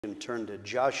And turn to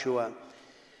Joshua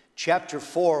chapter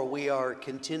 4. We are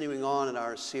continuing on in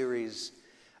our series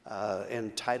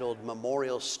entitled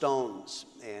Memorial Stones,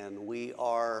 and we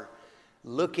are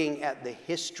looking at the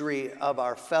history of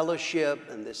our fellowship,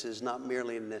 and this is not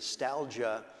merely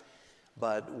nostalgia,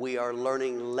 but we are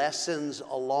learning lessons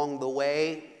along the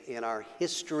way in our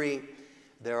history.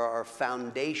 There are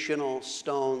foundational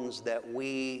stones that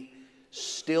we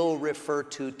still refer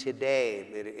to today.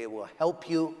 It will help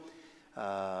you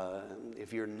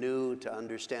if you're new to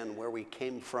understand where we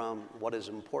came from, what is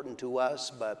important to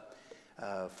us, but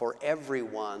for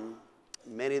everyone,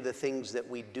 many of the things that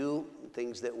we do,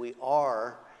 things that we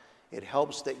are, it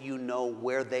helps that you know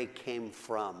where they came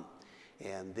from.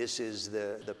 And this is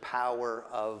the power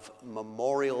of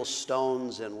memorial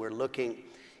stones, and we're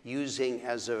using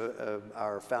as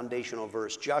our foundational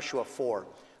verse, Joshua 4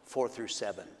 through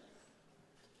 7.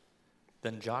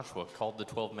 Then Joshua called the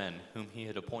 12 men whom he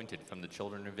had appointed from the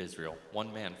children of Israel,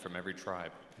 one man from every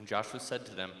tribe. And Joshua said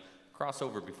to them, "Cross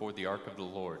over before the ark of the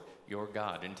Lord, your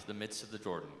God, into the midst of the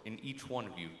Jordan, and each one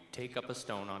of you take up a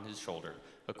stone on his shoulder,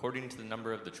 according to the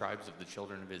number of the tribes of the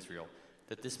children of Israel,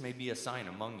 that this may be a sign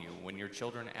among you when your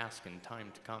children ask in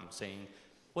time to come, saying,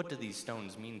 'What do these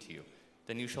stones mean to you?'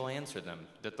 Then you shall answer them,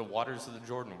 that the waters of the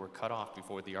Jordan were cut off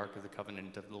before the ark of the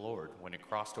covenant of the Lord, when it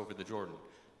crossed over the Jordan.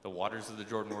 The waters of the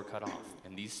Jordan were cut off,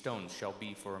 and these stones shall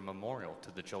be for a memorial to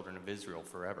the children of Israel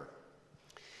forever."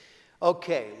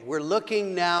 Okay, we're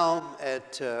looking now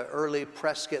at early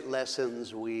Prescott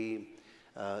lessons.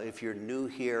 If you're new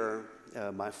here,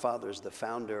 my father's the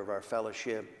founder of our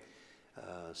fellowship,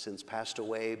 since passed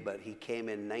away, but he came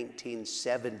in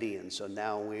 1970, and so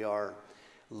now we are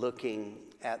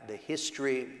looking at the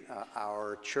history.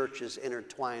 Our church is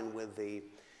intertwined with the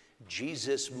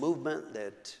Jesus movement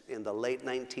that in the late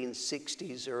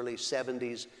 1960s, early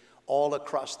 70s, all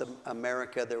across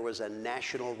America, there was a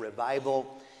national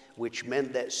revival, which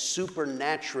meant that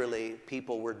supernaturally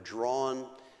people were drawn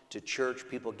to church,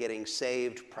 people getting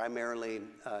saved, primarily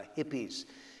hippies,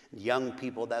 young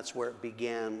people. That's where it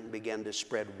began to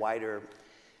spread wider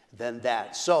than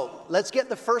that. So let's get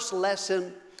the first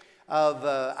lesson of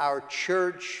our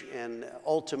church and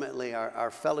ultimately our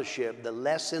fellowship. The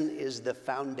lesson is the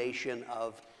foundation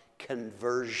of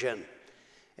conversion.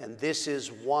 And this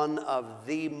is one of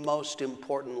the most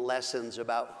important lessons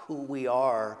about who we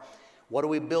are. What are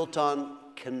we built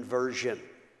on? Conversion.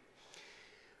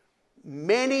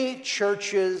 Many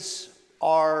churches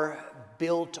are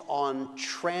built on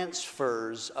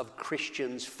transfers of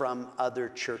Christians from other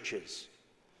churches.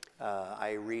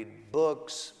 I read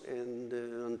books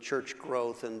on church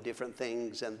growth and different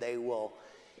things, and they will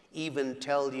even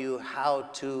tell you how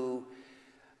to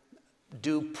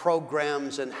do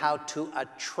programs and how to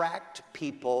attract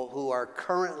people who are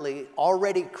currently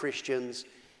already Christians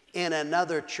in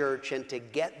another church and to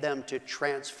get them to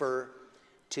transfer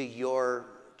to your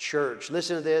church.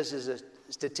 Listen to this. This is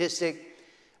a statistic.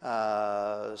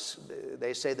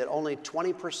 They say that only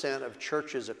 20% of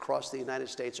churches across the United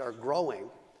States are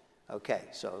growing. Okay,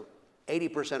 so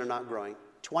 80% are not growing,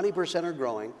 20% are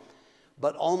growing,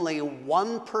 but only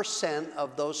 1%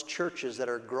 of those churches that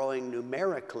are growing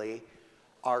numerically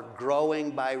are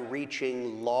growing by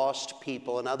reaching lost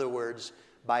people. In other words,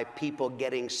 by people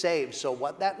getting saved. So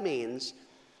what that means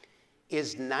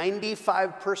is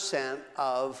 95%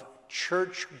 of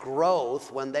church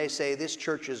growth, when they say this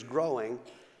church is growing,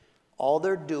 all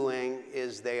they're doing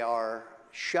is they are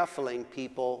shuffling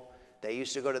people. They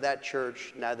used to go to that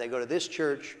church, now they go to this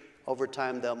church. Over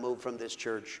time, they'll move from this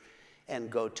church and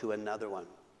go to another one.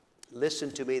 Listen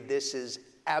to me, this is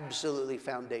absolutely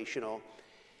foundational.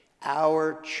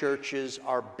 Our churches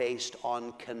are based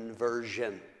on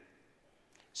conversion.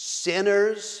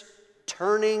 Sinners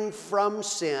turning from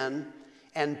sin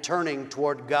and turning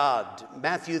toward God.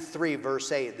 Matthew 3,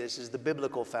 verse 8, this is the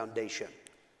biblical foundation.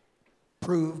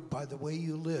 Prove by the way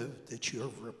you live that you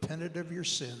have repented of your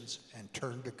sins and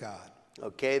turned to God.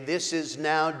 Okay, this is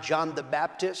now John the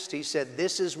Baptist. He said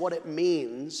this is what it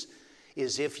means,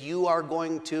 is if you are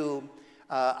going to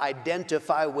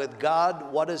identify with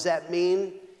God, what does that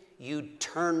mean? You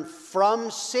turn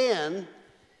from sin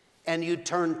and you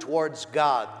turn towards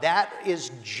God. That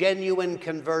is genuine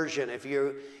conversion. If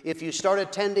you start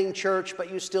attending church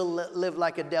but you still live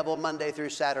like a devil Monday through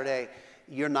Saturday,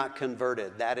 you're not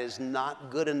converted. That is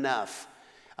not good enough.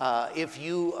 If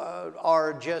you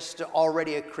are just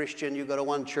already a Christian, you go to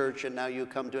one church and now you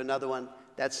come to another one,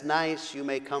 that's nice. You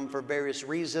may come for various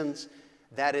reasons.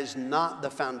 That is not the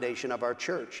foundation of our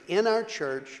church. In our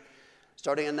church,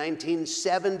 starting in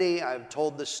 1970, I've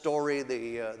told the story,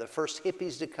 the first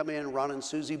hippies to come in, Ron and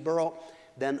Susie Burrell,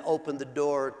 then opened the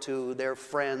door to their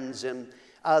friends and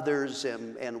others,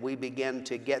 and we began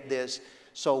to get this.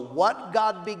 So what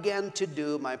God began to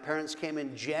do, my parents came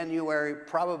in January,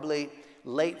 probably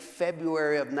late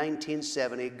February of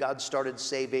 1970. God started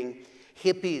saving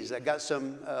hippies. I got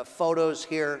some photos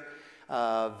here,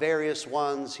 various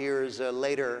ones. Here's a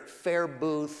later fair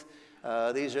booth.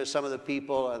 These are some of the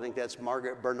people. I think that's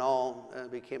Margaret Bernal,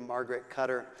 became Margaret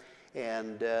Cutter.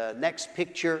 And next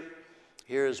picture,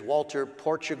 here's Walter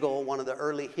Portugal, one of the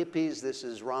early hippies. This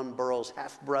is Ron Burroughs'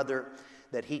 half-brother,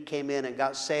 that he came in and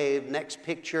got saved. Next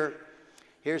picture,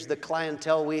 here's the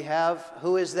clientele we have.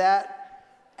 Who is that?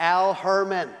 Al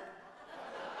Herman.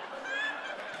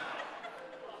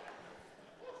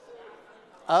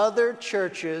 Other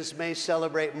churches may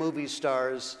celebrate movie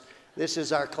stars. This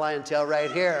is our clientele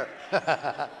right here.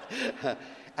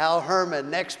 Al Herman.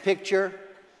 Next picture,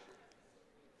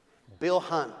 Bill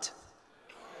Hunt.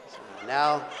 So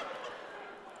now,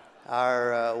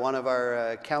 one of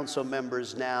our council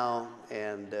members now,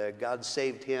 and God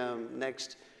saved him.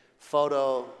 Next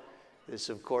photo, this,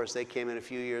 of course, they came in a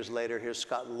few years later. Here's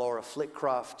Scott and Laura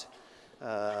Flitcroft,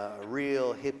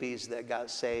 real hippies that got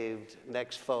saved.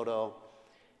 Next photo,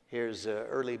 here's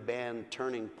early band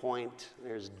Turning Point.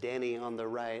 There's Danny on the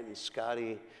right, and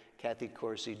Scotty, Kathy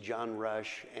Corsi, John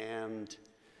Rush, and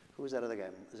who was that other guy?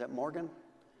 Is that Morgan?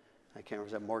 I can't remember.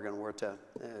 Is that Morgan? We're to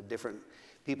different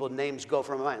people. Names go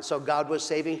from my mind. So God was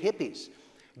saving hippies.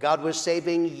 God was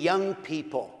saving young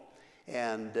people,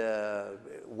 and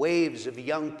waves of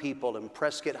young people in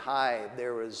Prescott High.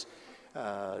 There was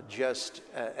just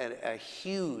a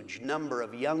huge number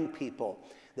of young people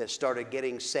that started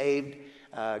getting saved.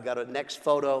 Got a next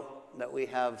photo that we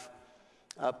have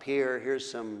up here. Here's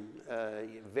some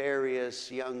various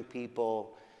young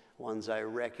people, ones I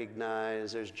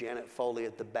recognize. There's Janet Foley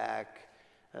at the back,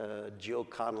 Jill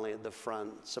Connolly at the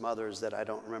front, some others that I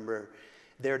don't remember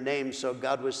their names. So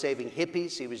God was saving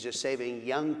hippies. He was just saving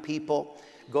young people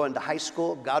going to high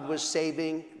school. God was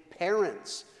saving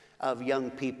parents of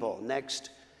young people. Next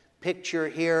picture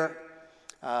here.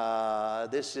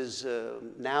 This is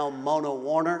now Mona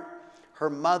Warner. Her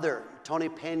mother, Tony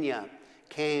Pena,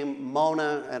 came.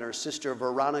 Mona and her sister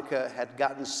Veronica had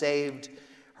gotten saved.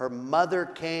 Her mother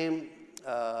came.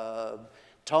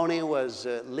 Tony was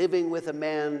living with a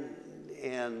man,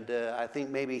 and I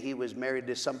think maybe he was married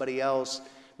to somebody else.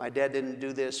 My dad didn't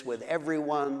do this with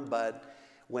everyone, but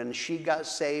when she got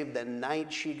saved, the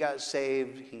night she got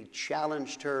saved, he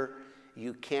challenged her.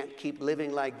 You can't keep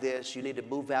living like this. You need to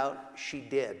move out. She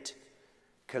did.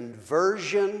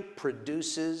 Conversion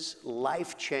produces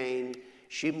life change.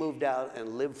 She moved out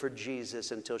and lived for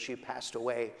Jesus until she passed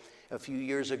away a few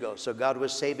years ago. So God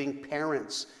was saving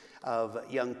parents of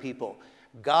young people.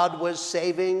 God was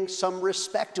saving some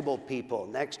respectable people.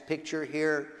 Next picture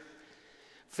here,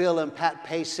 Phil and Pat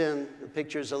Payson. The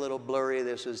picture's a little blurry.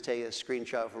 This was a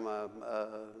screenshot from a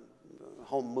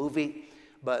home movie.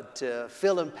 But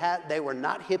Phil and Pat, they were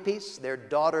not hippies. Their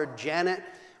daughter Janet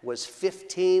was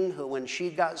 15 when she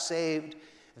got saved.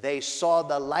 They saw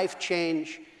the life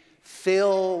change.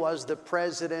 Phil was the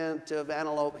president of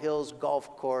Antelope Hills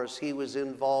Golf Course. He was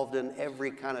involved in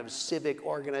every kind of civic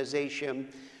organization.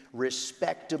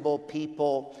 Respectable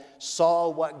people saw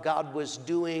what God was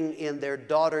doing in their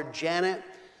daughter Janet,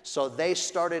 so they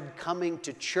started coming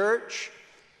to church.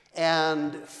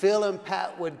 And Phil and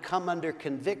Pat would come under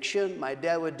conviction. My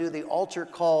dad would do the altar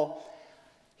call.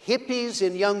 Hippies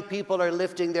and young people are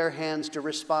lifting their hands to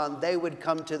respond. They would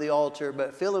come to the altar,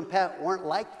 but Phil and Pat weren't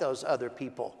like those other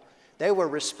people. They were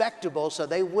respectable, so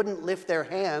they wouldn't lift their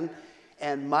hand.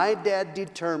 And my dad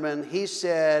determined, he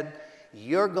said,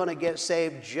 you're going to get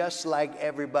saved just like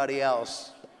everybody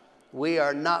else. We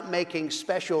are not making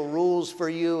special rules for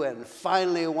you. And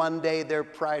finally, one day, their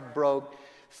pride broke.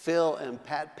 Phil and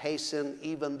Pat Payson,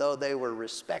 even though they were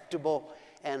respectable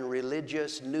and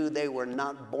religious, knew they were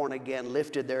not born again,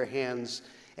 lifted their hands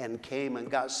and came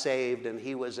and got saved. And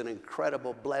he was an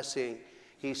incredible blessing.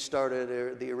 He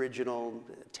started the original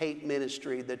tape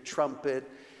ministry, the trumpet.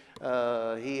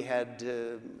 He had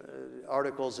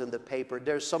articles in the paper.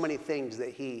 There's so many things that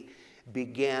he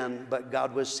began, but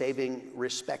God was saving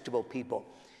respectable people.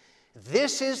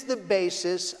 This is the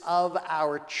basis of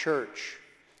our church.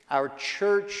 Our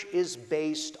church is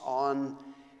based on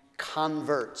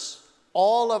converts.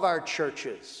 All of our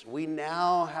churches, we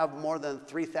now have more than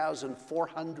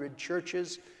 3,400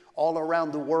 churches all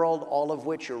around the world, all of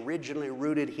which are originally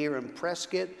rooted here in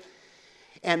Prescott.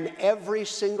 And every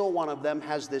single one of them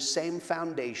has the same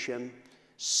foundation: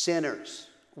 sinners.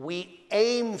 We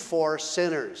aim for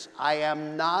sinners. I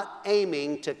am not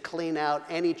aiming to clean out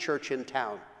any church in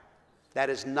town. That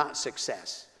is not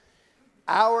success.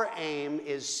 Our aim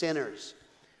is sinners.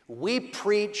 We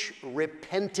preach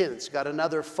repentance. Got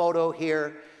another photo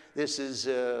here. This is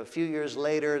a few years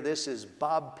later. This is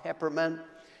Bob Pepperman.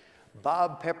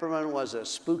 Bob Pepperman was a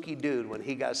spooky dude when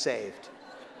he got saved,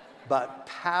 but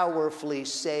powerfully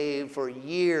saved for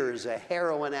years, a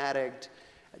heroin addict,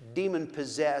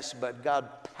 demon-possessed, but God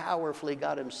powerfully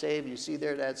got him saved. You see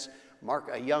there, that's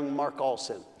a young Mark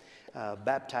Olson,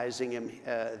 baptizing him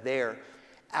there.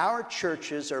 Our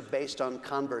churches are based on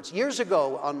converts. Years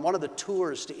ago, on one of the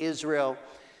tours to Israel,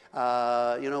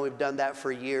 we've done that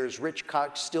for years. Rich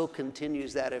Cox still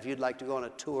continues that. If you'd like to go on a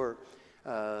tour,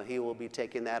 he will be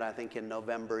taking that, I think, in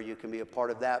November. You can be a part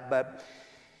of that. But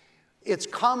it's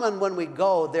common when we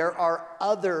go, there are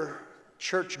other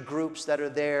church groups that are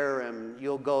there, and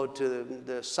you'll go to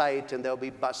the site, and there'll be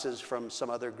buses from some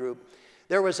other group.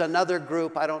 There was another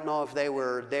group, I don't know if they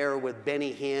were there with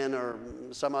Benny Hinn or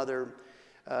some other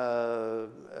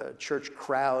church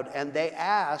crowd, and they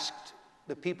asked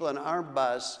the people in our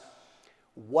bus,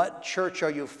 what church are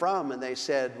you from? And they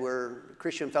said, we're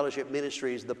Christian Fellowship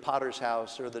Ministries, the Potters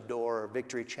House or the Door or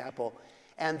Victory Chapel.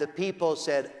 And the people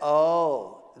said,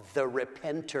 oh, the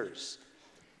Repenters.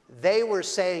 They were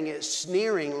saying it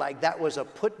sneering like that was a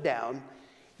put down.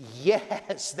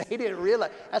 Yes, they didn't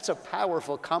realize. That's a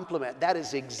powerful compliment. That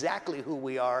is exactly who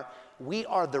we are. We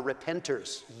are the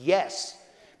Repenters. Yes,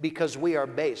 because we are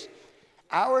based.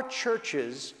 Our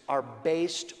churches are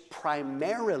based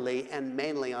primarily and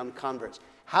mainly on converts.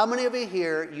 How many of you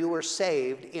here, you were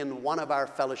saved in one of our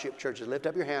fellowship churches? Lift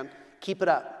up your hand. Keep it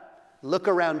up. Look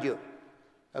around you.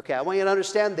 Okay, I want you to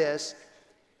understand this.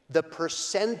 The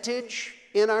percentage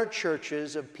in our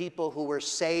churches of people who were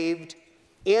saved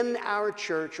in our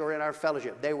church or in our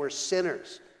fellowship, they were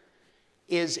sinners,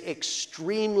 is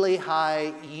extremely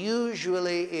high.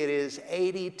 Usually it is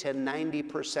 80 to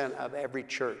 90% of every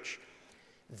church.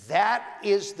 That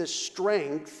is the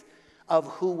strength of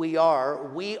who we are.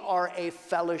 We are a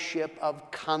fellowship of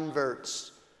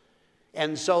converts.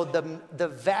 And so the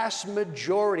vast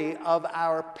majority of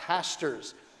our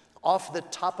pastors, off the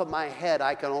top of my head,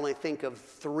 I can only think of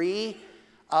 3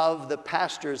 of the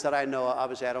pastors that I know.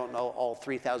 Obviously, I don't know all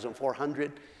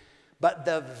 3,400. But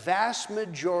the vast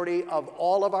majority of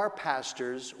all of our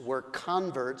pastors were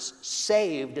converts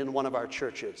saved in one of our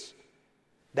churches.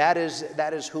 That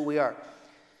is who we are.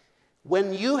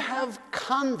 When you have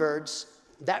converts,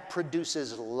 that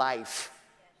produces life.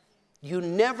 You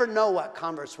never know what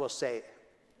converts will say.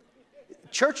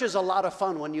 Church is a lot of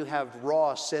fun when you have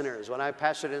raw sinners. When I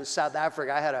pastored in South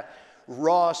Africa, I had a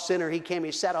raw sinner. He came,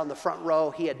 he sat on the front row.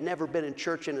 He had never been in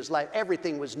church in his life.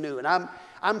 Everything was new. And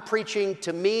I'm preaching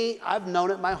to me. I've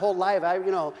known it my whole life.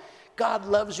 God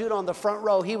loves you. And on the front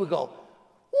row, he would go,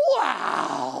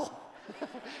 wow.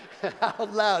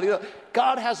 Out loud.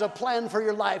 God has a plan for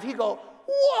your life. He'd go,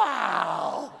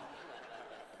 wow.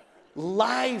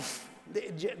 Life.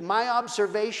 My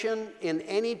observation in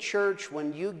any church,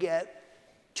 when you get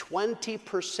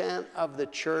 20% of the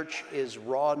church is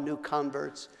raw new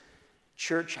converts,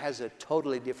 church has a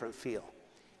totally different feel.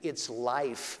 It's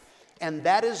life. And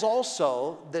that is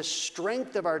also the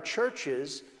strength of our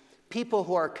churches. People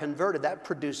who are converted, that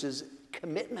produces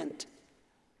commitment.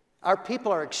 Our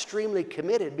people are extremely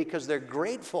committed because they're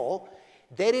grateful.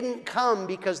 They didn't come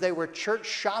because they were church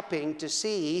shopping to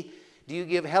see, do you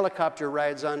give helicopter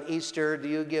rides on Easter? Do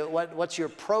you give, what's your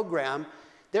program?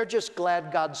 They're just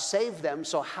glad God saved them,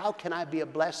 so how can I be a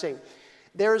blessing?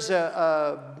 There's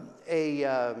a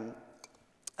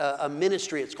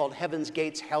ministry, it's called Heaven's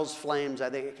Gates, Hell's Flames.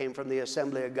 I think it came from the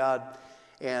Assembly of God.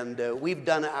 And we've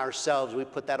done it ourselves. We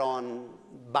put that on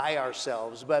by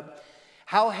ourselves. But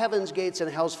how Heaven's Gates and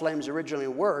Hell's Flames originally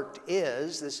worked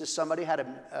is, this is somebody had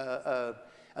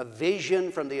a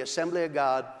vision from the Assembly of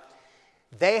God.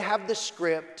 They have the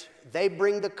script. They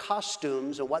bring the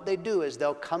costumes. And what they do is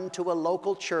they'll come to a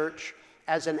local church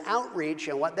as an outreach.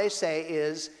 And what they say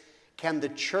is, can the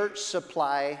church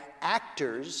supply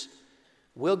actors?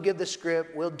 We'll give the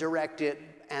script, we'll direct it,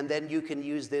 and then you can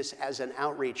use this as an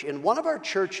outreach. In one of our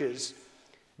churches,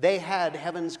 they had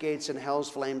Heaven's Gates and Hell's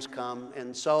Flames come,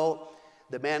 and so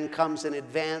the man comes in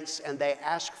advance, and they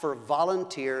ask for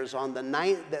volunteers. On the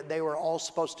night that they were all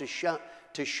supposed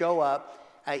to show up,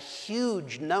 a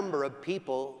huge number of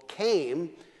people came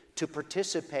to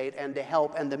participate and to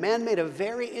help, and the man made a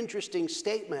very interesting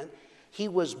statement. He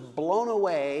was blown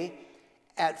away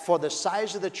for the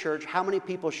size of the church, how many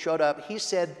people showed up. He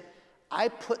said, I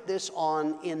put this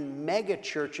on in mega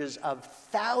churches of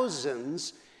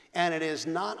thousands, and it is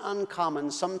not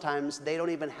uncommon. Sometimes they don't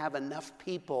even have enough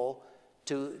people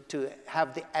to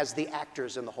have as the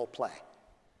actors in the whole play.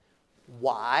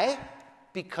 Why?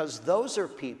 Because those are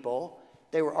people,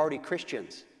 they were already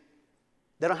Christians.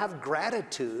 They don't have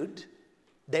gratitude.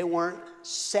 They weren't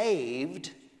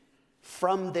saved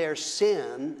from their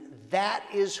sin. That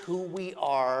is who we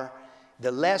are.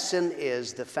 The lesson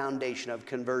is the foundation of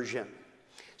conversion.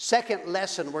 Second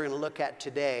lesson we're going to look at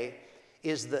today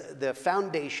is the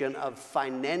foundation of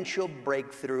financial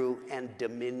breakthrough and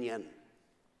dominion.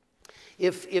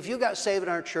 If you got saved in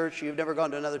our church, you've never gone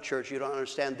to another church, you don't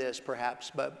understand this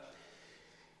perhaps, but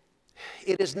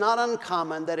it is not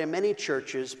uncommon that in many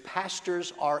churches,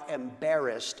 pastors are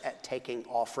embarrassed at taking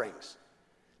offerings.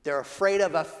 They're afraid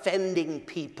of offending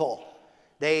people.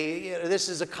 This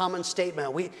is a common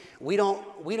statement. We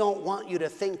don't want you to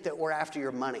think that we're after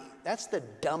your money. That's the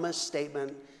dumbest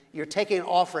statement. You're taking an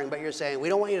offering, but you're saying, we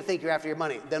don't want you to think you're after your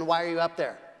money. Then why are you up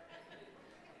there?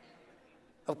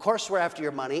 Of course we're after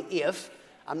your money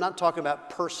I'm not talking about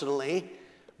personally,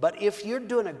 but if you're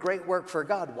doing a great work for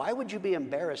God, why would you be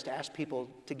embarrassed to ask people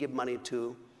to give money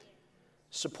to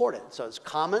support it? So it's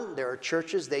common. There are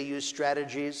churches, they use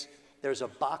strategies. There's a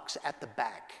box at the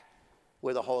back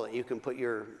with a hole. You can put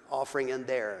your offering in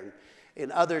there. And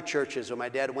in other churches, when my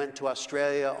dad went to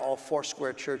Australia, all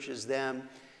Foursquare churches then,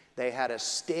 they had a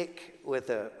stick with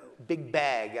a big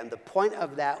bag. And the point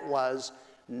of that was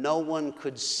no one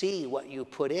could see what you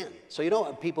put in. So you know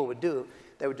what people would do?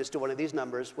 They would just do one of these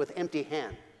numbers with empty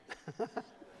hand.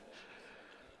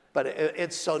 But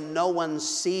it's so no one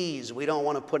sees. We don't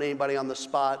want to put anybody on the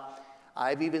spot.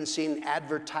 I've even seen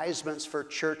advertisements for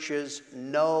churches,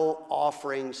 no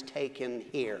offerings taken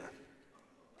here,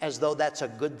 as though that's a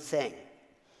good thing.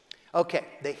 Okay,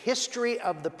 the history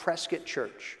of the Prescott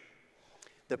Church.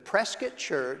 The Prescott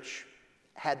Church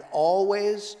had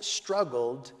always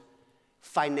struggled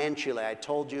financially. I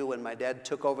told you when my dad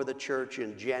took over the church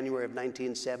in January of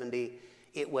 1970,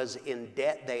 it was in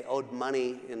debt. They owed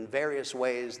money in various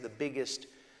ways. The biggest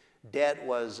debt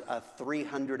was a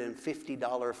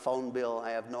 $350 phone bill.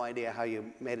 I have no idea how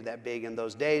you made it that big in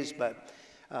those days, but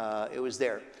it was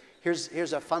there.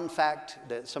 Here's a fun fact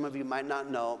that some of you might not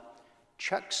know.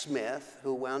 Chuck Smith,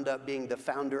 who wound up being the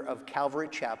founder of Calvary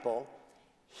Chapel,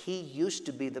 he used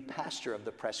to be the pastor of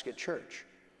the Prescott Church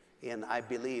in, I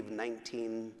believe,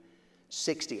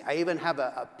 1960. I even have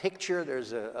a picture.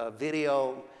 There's a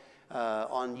video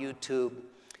on YouTube.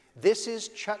 This is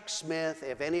Chuck Smith.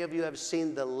 If any of you have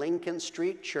seen the Lincoln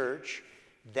Street Church,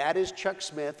 that is Chuck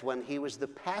Smith when he was the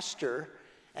pastor,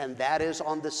 and that is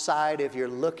on the side if you're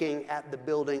looking at the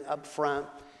building up front,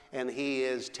 and he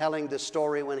is telling the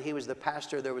story when he was the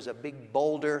pastor. There was a big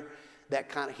boulder that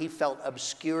he felt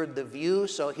obscured the view,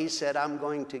 so he said, I'm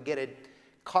going to get a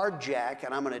car jack,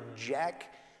 and I'm going to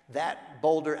jack that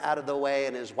boulder out of the way.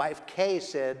 And his wife, Kay,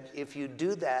 said, if you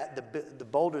do that, the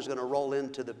boulder's going to roll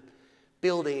into the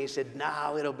building. He said,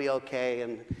 no, it'll be okay.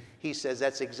 And he says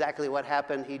that's exactly what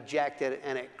happened. He jacked it,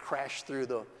 and it crashed through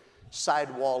the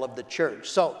side wall of the church.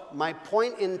 So my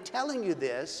point in telling you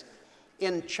this,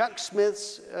 in Chuck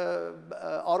Smith's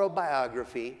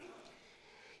autobiography,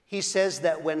 he says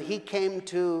that when he came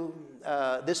to,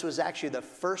 this was actually the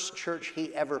first church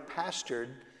he ever pastored,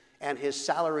 and his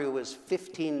salary was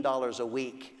 $15 a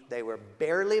week. They were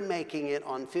barely making it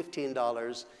on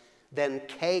 $15. Then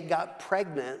Kay got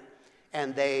pregnant,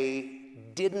 and they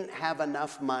didn't have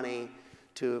enough money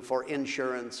for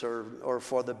insurance or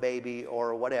for the baby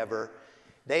or whatever.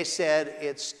 They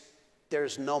said,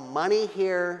 there's no money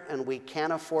here, and we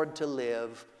can't afford to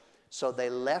live. So they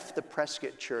left the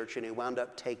Prescott Church, and he wound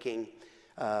up taking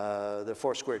the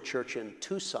Foursquare Church in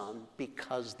Tucson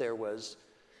because there was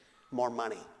more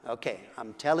money. Okay,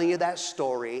 I'm telling you that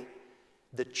story.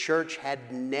 The church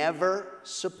had never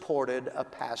supported a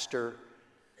pastor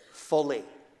fully.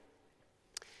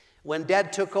 When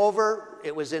Dad took over,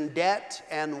 it was in debt,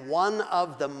 and one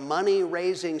of the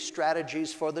money-raising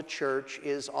strategies for the church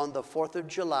is on the 4th of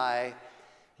July,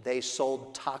 they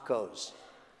sold tacos.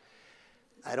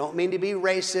 I don't mean to be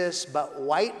racist, but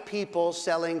white people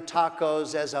selling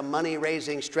tacos as a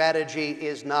money-raising strategy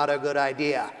is not a good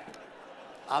idea.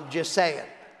 I'm just saying,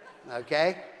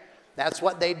 okay? That's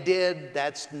what they did.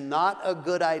 That's not a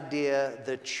good idea.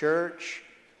 The church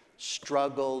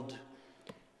struggled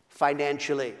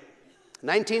financially.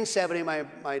 1970,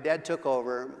 my dad took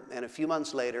over, and a few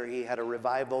months later, he had a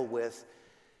revival with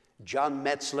John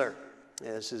Metzler.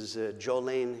 This is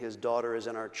Jolene, his daughter, is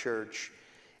in our church.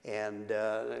 And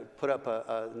put up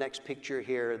a next picture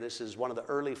here. This is one of the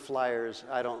early flyers.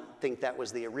 I don't think that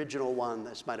was the original one.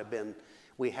 This might have been,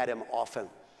 we had him often.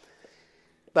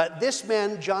 But this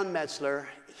man, John Metzler,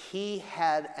 he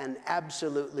had an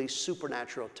absolutely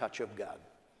supernatural touch of God.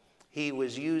 He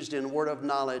was used in word of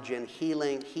knowledge and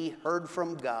healing. He heard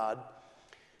from God.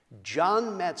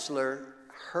 John Metzler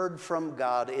heard from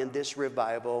God in this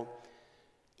revival.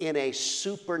 in a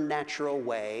supernatural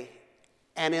way.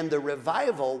 And in the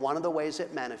revival, one of the ways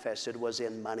it manifested was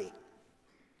in money.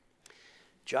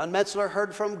 John Metzler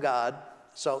heard from God.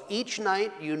 So each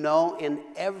night, you're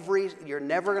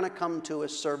never going to come to a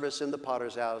service in the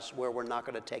Potters House where we're not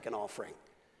going to take an offering.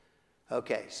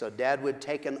 Okay, so Dad would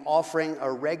take an offering,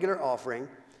 a regular offering.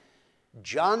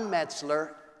 John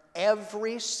Metzler,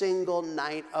 every single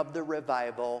night of the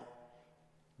revival,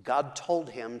 God told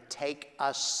him, take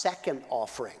a second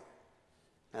offering.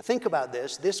 Now think about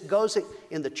this. This goes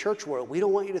in the church world. We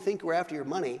don't want you to think we're after your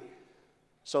money.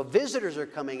 So visitors are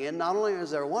coming in. Not only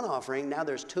is there one offering, now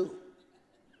there's two.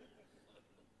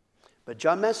 But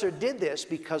John Metzler did this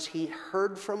because he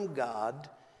heard from God.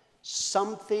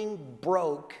 Something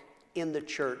broke in the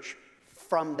church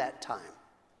from that time.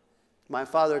 My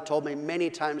father told me many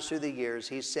times through the years,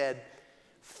 he said,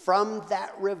 from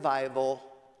that revival,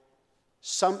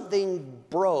 something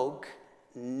broke.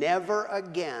 Never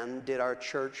again did our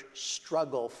church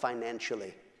struggle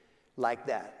financially like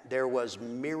that. There was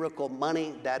miracle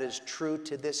money. That is true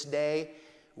to this day.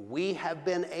 We have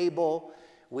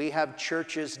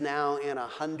churches now in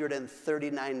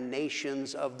 139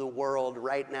 nations of the world.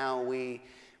 Right now,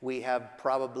 we have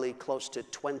probably close to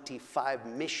 25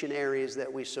 missionaries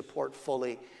that we support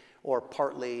fully or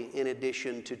partly in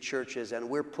addition to churches, and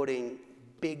we're putting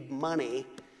big money.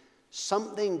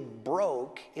 Something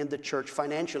broke in the church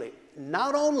financially.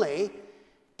 Not only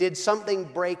did something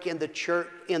break in the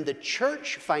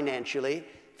church financially,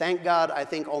 thank God, I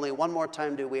think only one more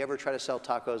time do we ever try to sell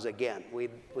tacos again. We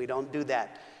don't do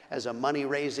that as a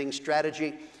money-raising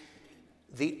strategy.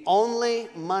 The only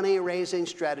money-raising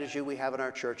strategy we have in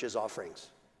our church is offerings.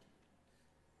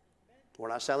 We're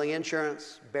not selling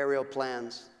insurance, burial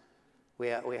plans. We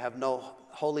have no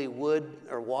holy wood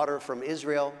or water from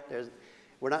Israel.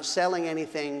 We're not selling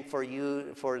anything for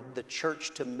the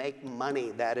church to make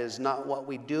money. That is not what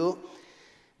we do.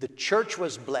 The church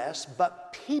was blessed,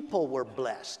 but people were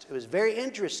blessed. It was very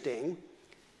interesting.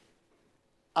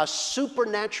 A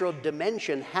supernatural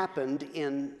dimension happened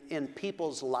in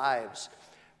people's lives.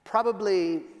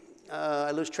 Probably, I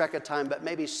lose track of time, but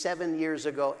maybe 7 years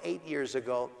ago, 8 years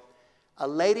ago, a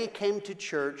lady came to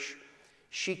church.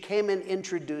 She came and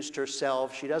introduced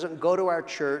herself. She doesn't go to our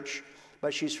church,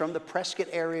 but she's from the Prescott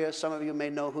area. Some of you may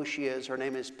know who she is. Her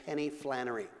name is Penny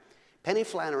Flannery. Penny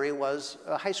Flannery was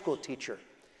a high school teacher.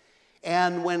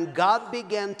 And when God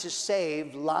began to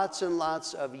save lots and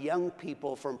lots of young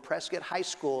people from Prescott High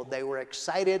School, they were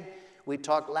excited. We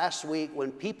talked last week,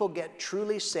 when people get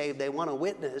truly saved, they want to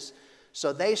witness.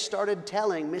 So they started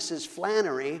telling Mrs.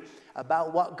 Flannery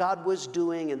about what God was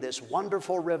doing in this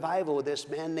wonderful revival with this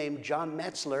man named John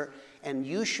Metzler, and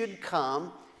you should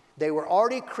come. They were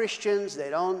already Christians.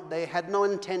 They had no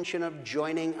intention of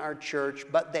joining our church,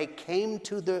 but they came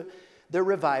to the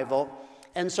revival.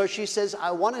 And so she says,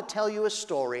 I want to tell you a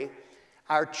story.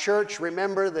 Our church,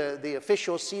 remember the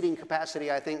official seating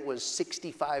capacity, I think, was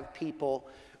 65 people.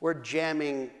 We're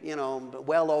jamming,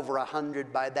 well over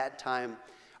 100 by that time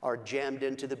are jammed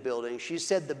into the building. She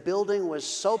said the building was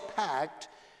so packed,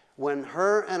 when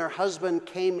her and her husband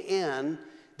came in,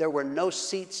 there were no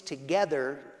seats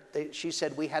together. She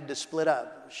said we had to split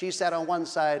up. She sat on one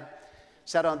side,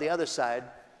 sat on the other side.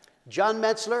 John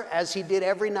Metzler, as he did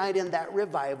every night in that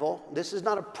revival, this is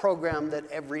not a program that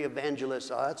every evangelist,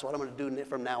 that's what I'm going to do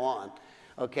from now on.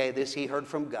 Okay, this he heard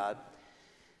from God.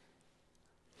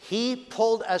 He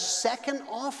pulled a second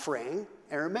offering,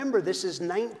 and remember, this is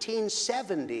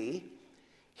 1970.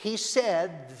 He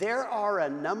said, there are a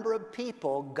number of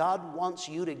people God wants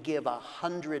you to give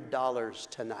 $100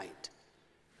 tonight.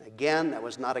 Again, that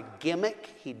was not a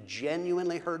gimmick. He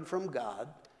genuinely heard from God.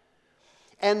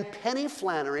 And Penny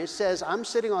Flannery says, I'm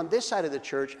sitting on this side of the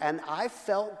church, and I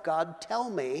felt God tell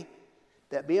me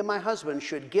that me and my husband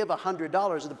should give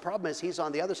 $100. The problem is he's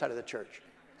on the other side of the church,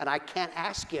 and I can't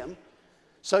ask him.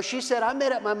 So she said, I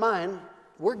made up my mind,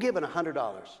 we're giving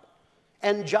 $100.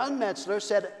 And John Metzler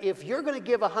said, if you're going to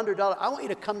give $100, I want you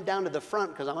to come down to the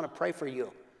front because I want to pray for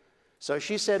you. So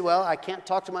she said, well, I can't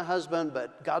talk to my husband,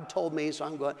 but God told me, so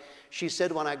I'm going. She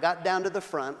said, when I got down to the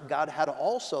front, God had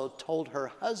also told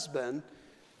her husband,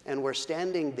 and we're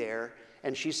standing there,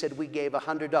 and she said, we gave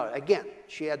 $100. Again,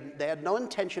 they had no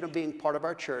intention of being part of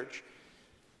our church.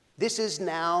 This is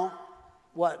now,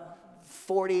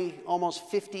 40, almost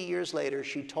 50 years later,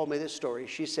 she told me this story.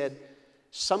 She said,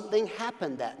 something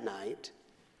happened that night.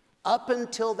 Up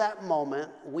until that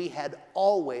moment, we had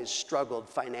always struggled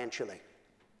financially.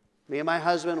 Me and my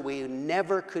husband, we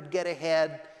never could get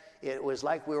ahead. It was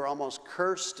like we were almost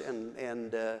cursed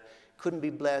and couldn't be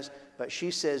blessed. But she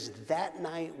says that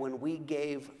night when we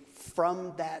gave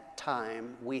from that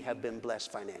time, we have been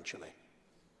blessed financially.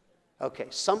 Okay,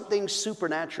 something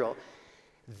supernatural.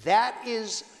 That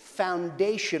is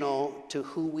foundational to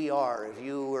who we are. If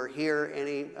you were here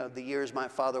any of the years my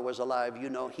father was alive, you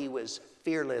know he was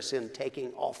fearless in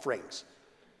taking offerings,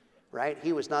 right?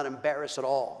 He was not embarrassed at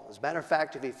all. As a matter of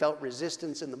fact, if he felt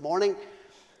resistance in the morning,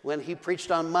 when he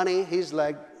preached on money,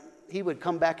 he would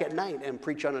come back at night and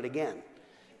preach on it again,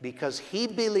 because he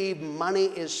believed money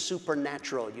is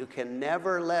supernatural. You can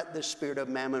never let the spirit of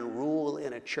mammon rule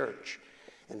in a church.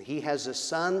 And he has a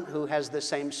son who has the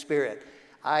same spirit.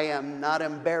 I am not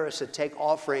embarrassed to take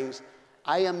offerings.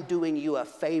 I am doing you a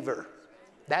favor.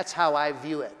 That's how I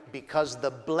view it, because the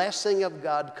blessing of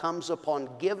God comes upon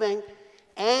giving,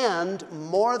 and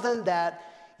more than that,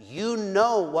 you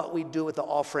know what we do with the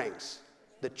offerings.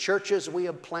 The churches we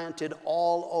have planted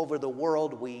all over the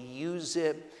world, we use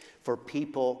it for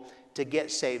people to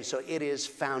get saved. So it is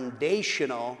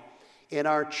foundational in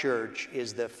our church,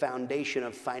 is the foundation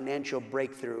of financial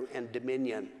breakthrough and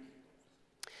dominion.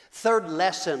 Third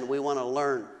lesson we want to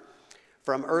learn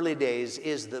from early days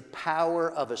is the power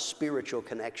of a spiritual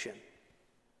connection.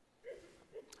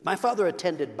 My father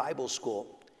attended Bible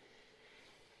school.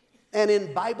 And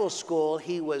in Bible school,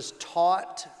 he was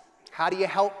taught how do you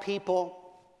help people.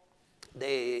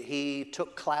 He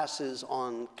took classes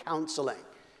on counseling.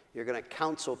 You're going to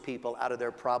counsel people out of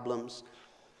their problems.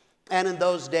 And in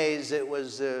those days, it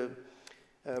was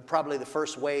probably the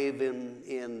first wave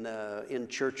in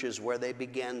churches where they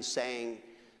began saying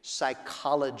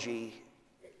psychology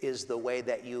is the way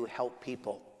that you help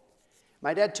people.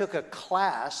 My dad took a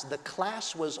class. The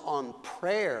class was on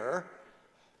prayer,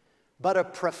 but a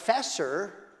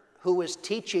professor who was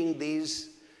teaching these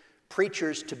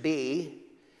preachers to be,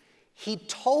 he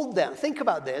told them, think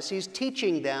about this, he's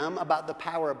teaching them about the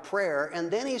power of prayer,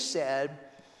 and then he said,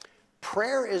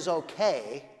 prayer is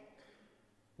okay,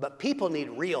 but people need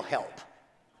real help.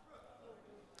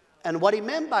 And what he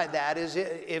meant by that is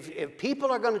if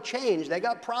people are going to change, they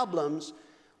got problems,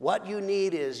 what you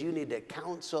need is you need to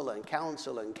counsel and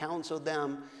counsel and counsel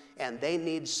them, and they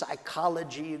need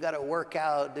psychology. You got to work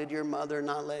out. Did your mother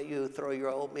not let you throw your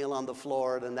oatmeal on the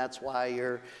floor, and that's why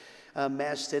you're a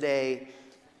mess today?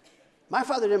 My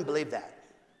father didn't believe that.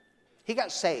 He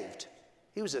got saved.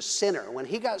 He was a sinner. When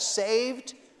he got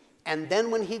saved, and then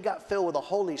when he got filled with the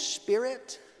Holy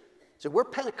Spirit, so we're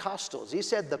Pentecostals. He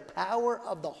said the power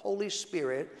of the Holy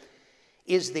Spirit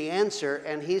is the answer.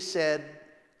 And he said,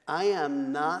 I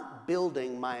am not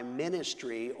building my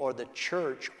ministry or the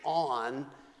church on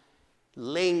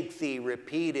lengthy,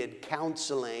 repeated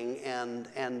counseling and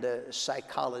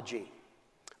psychology.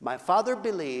 My father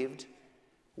believed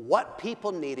what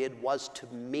people needed was to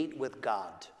meet with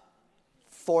God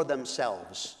for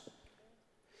themselves.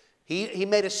 He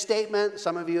made a statement.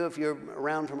 Some of you, if you're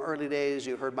around from early days,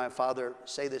 you heard my father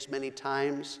say this many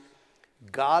times.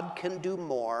 God can do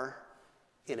more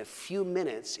in a few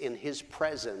minutes in his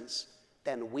presence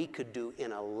than we could do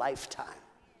in a lifetime.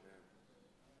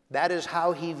 That is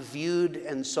how he viewed,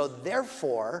 and so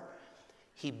therefore,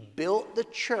 he built the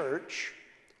church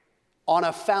on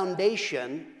a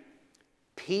foundation.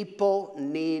 People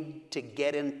need to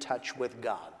get in touch with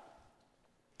God.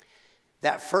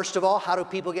 That first of all, how do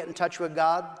people get in touch with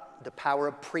God? The power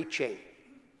of preaching,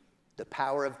 the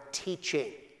power of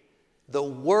teaching. The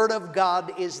Word of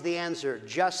God is the answer.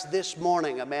 Just this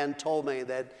morning, a man told me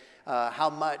that how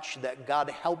much that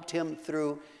God helped him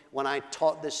through when I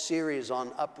taught this series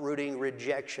on uprooting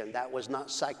rejection. That was not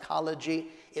psychology,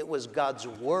 it was God's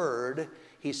Word.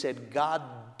 He said God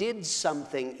did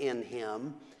something in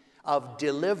him of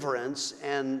deliverance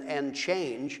and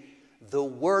change. The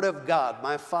Word of God.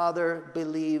 My father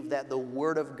believed that the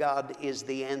Word of God is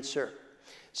the answer.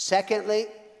 Secondly,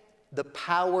 the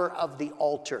power of the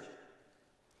altar.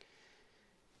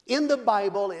 In the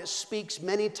Bible, it speaks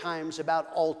many times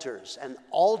about altars. An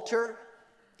altar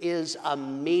is a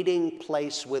meeting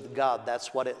place with God.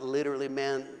 That's what it literally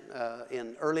meant.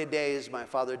 In early days, my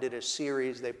father did a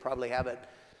series. They probably have it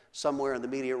somewhere in the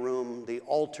media room, The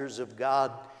Altars of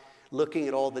God, looking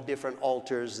at all the different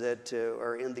altars that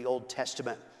are in the Old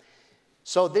Testament.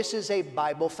 So this is a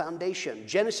Bible foundation.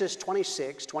 Genesis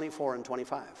 26, 24, and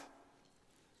 25.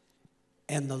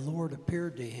 And the Lord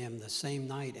appeared to him the same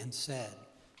night and said,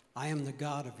 I am the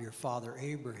God of your father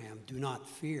Abraham. Do not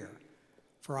fear,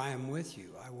 for I am with you.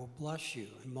 I will bless you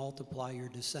and multiply your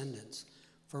descendants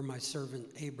for my servant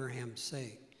Abraham's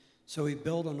sake. So he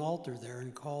built an altar there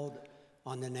and called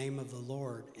on the name of the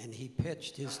Lord, and he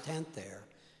pitched his tent there.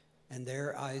 And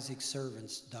there Isaac's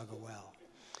servants dug a well.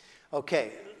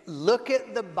 Okay, look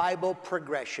at the Bible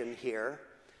progression here.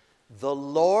 The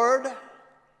Lord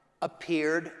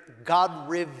appeared, God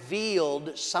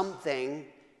revealed something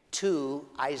to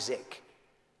Isaac.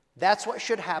 That's what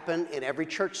should happen in every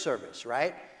church service,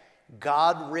 right?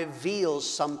 God reveals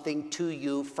something to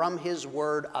you from his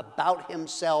word about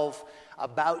himself,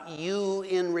 about you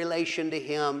in relation to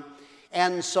him.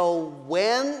 And so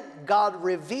when God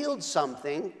revealed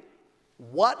something,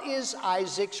 what is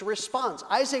Isaac's response?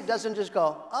 Isaac doesn't just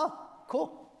go, oh,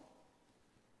 cool.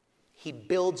 He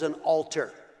builds an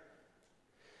altar.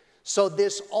 So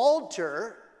this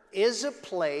altar is a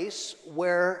place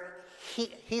where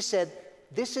he said,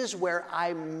 this is where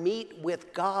I meet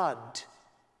with God.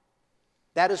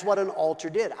 That is what an altar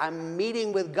did. I'm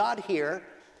meeting with God here,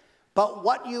 but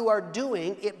what you are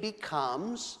doing, it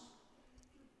becomes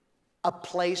a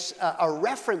place, a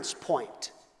reference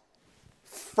point.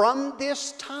 From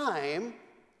this time,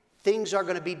 things are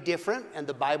going to be different, and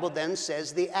the Bible then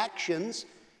says the actions.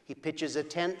 He pitches a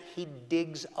tent, he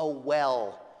digs a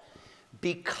well.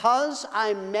 Because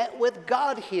I met with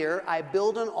God here, I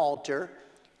build an altar,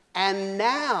 and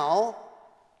now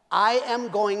I am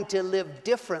going to live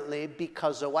differently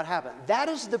because of what happened. That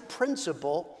is the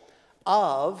principle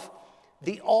of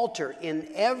the altar. In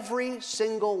every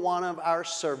single one of our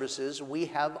services, we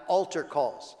have altar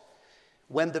calls.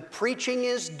 When the preaching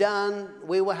is done,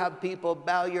 we will have people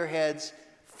bow your heads.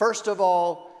 First of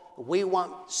all, we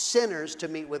want sinners to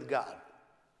meet with God.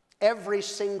 Every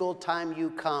single time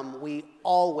you come, we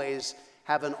always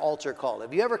have an altar call.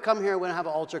 If you ever come here and we don't have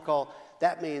an altar call,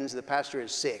 that means the pastor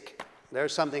is sick.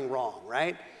 There's something wrong,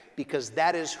 right? Because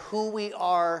that is who we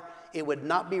are. It would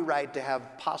not be right to have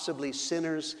possibly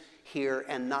sinners here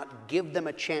and not give them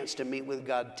a chance to meet with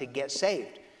God to get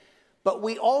saved. But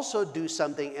we also do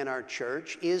something in our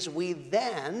church is we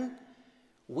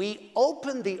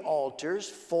open the altars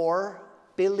for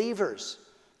believers.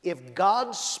 If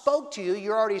God spoke to you,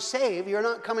 you're already saved. You're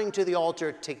not coming to the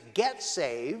altar to get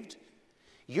saved.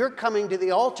 You're coming to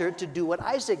the altar to do what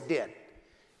Isaac did.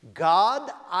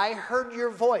 God, I heard your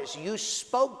voice. You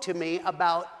spoke to me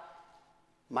about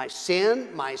my sin,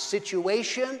 my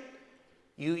situation.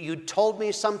 You told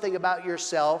me something about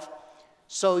yourself.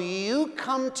 So you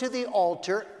come to the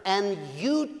altar and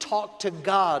you talk to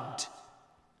God.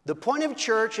 The point of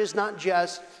church is not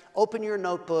just open your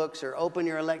notebooks or open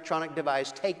your electronic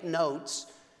device, take notes,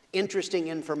 interesting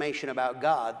information about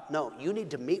God. No, you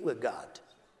need to meet with God.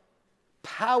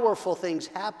 Powerful things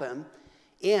happen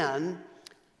in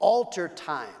altar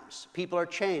times. People are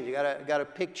changed. You got a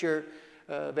picture,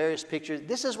 various pictures.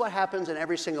 This is what happens in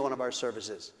every single one of our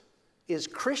services, is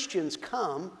Christians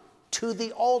come to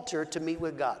the altar to meet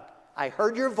with God. I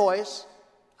heard your voice.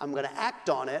 I'm going to act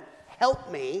on it. Help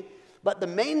me. But the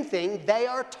main thing, they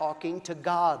are talking to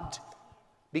God,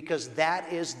 because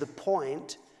that is the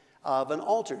point of an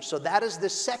altar. So that is the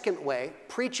second way.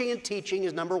 Preaching and teaching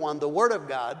is number one. The Word of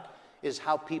God is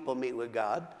how people meet with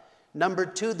God. Number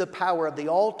two, the power of the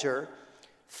altar.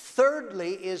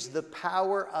 Thirdly is the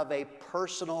power of a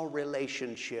personal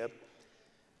relationship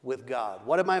with God.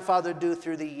 What did my father do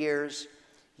through the years?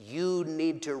 You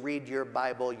need to read your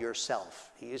Bible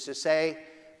yourself. He used to say,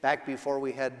 back before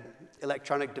we had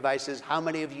electronic devices, how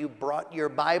many of you brought your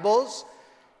Bibles?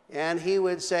 And he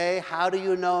would say, how do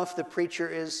you know if the preacher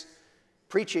is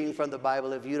preaching from the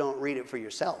Bible if you don't read it for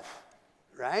yourself,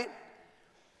 right?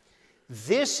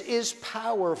 This is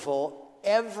powerful.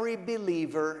 Every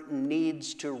believer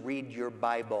needs to read your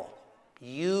Bible.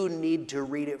 You need to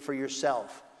read it for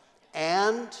yourself.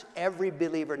 And every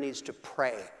believer needs to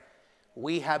pray.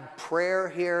 We have prayer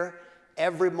here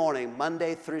every morning,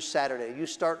 Monday through Saturday. You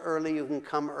start early, you can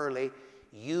come early.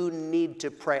 You need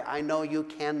to pray. I know you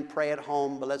can pray at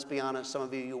home, but let's be honest, some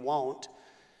of you won't.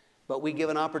 But we give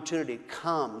an opportunity.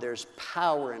 Come. There's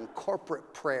power in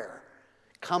corporate prayer.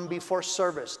 Come before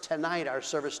service. Tonight, our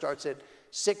service starts at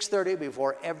 6:30.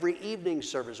 Before every evening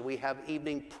service, we have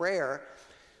evening prayer.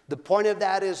 The point of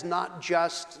that is not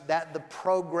just that the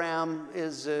program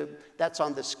is that's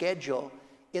on the schedule.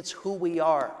 It's who we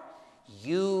are.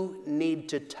 You need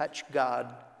to touch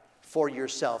God for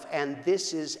yourself. And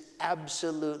this is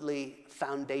absolutely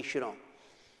foundational.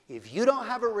 If you don't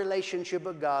have a relationship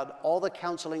with God, all the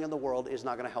counseling in the world is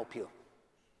not going to help you.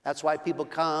 That's why people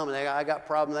come and they go, I got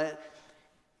problems.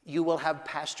 You will have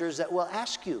pastors that will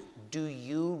ask you, do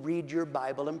you read your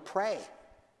Bible and pray?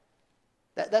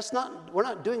 We're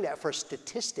not doing that for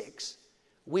statistics.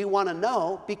 We want to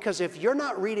know, because if you're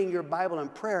not reading your Bible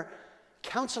and prayer,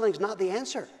 counseling is not the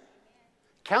answer.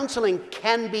 Counseling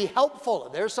can be helpful.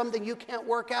 If there's something you can't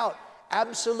work out,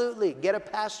 absolutely. Get a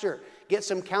pastor, get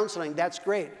some counseling. That's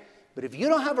great. But if you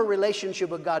don't have a relationship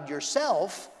with God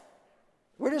yourself,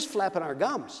 we're just flapping our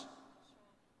gums.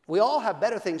 We all have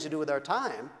better things to do with our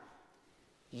time.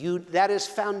 That is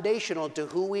foundational to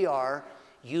who we are.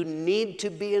 You need to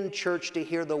be in church to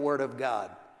hear the Word of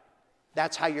God.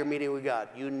 That's how you're meeting with God.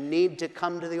 You need to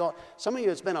come to the altar. Some of you,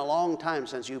 it's been a long time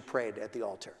since you prayed at the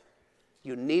altar.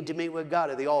 You need to meet with God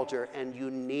at the altar, and you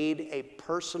need a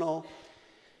personal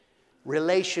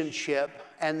relationship.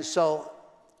 And so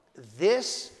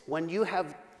this, when you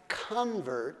have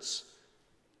converts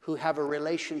who have a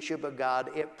relationship with God,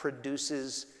 it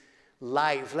produces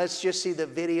life. Let's just see the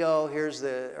video. Here's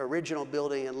the original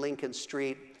building in Lincoln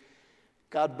Street.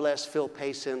 God bless Phil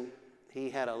Payson. He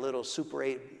had a little Super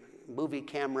 8 movie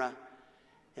camera.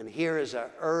 And here is an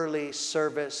early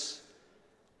service.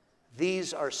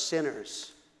 These are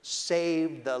sinners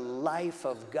saved, the life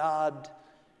of God,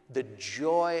 the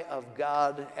joy of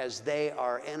God as they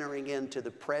are entering into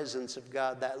the presence of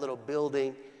God. That little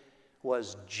building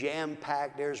was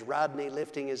jam-packed. There's Rodney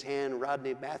lifting his hand,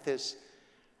 Rodney Mathis,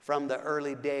 from the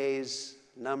early days.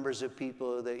 Numbers of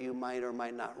people that you might or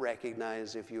might not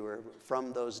recognize if you were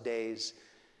from those days.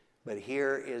 But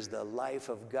here is the life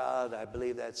of God. I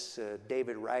believe that's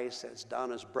David Rice. That's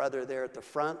Donna's brother there at the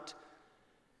front.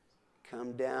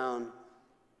 Come down.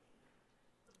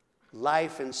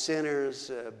 Life and Sinners,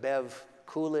 Bev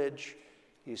Coolidge.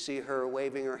 You see her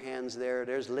waving her hands there.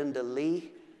 There's Linda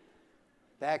Lee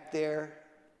back there.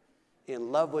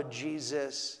 In love with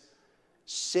Jesus.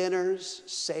 Sinners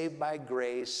saved by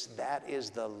grace. That is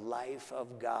the life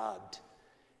of God.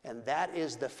 And that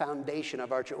is the foundation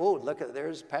of our church. Oh, look at,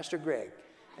 there's Pastor Greg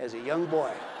as a young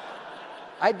boy.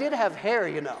 I did have hair,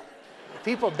 you know.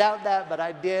 People doubt that, but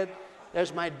I did.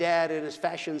 There's my dad in his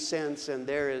fashion sense, and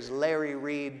there is Larry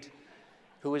Reed,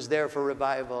 who is there for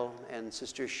revival, and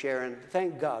Sister Sharon.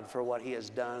 Thank God for what he has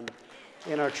done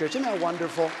in our church. Isn't that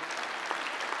wonderful?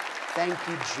 Thank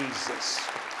you, Jesus.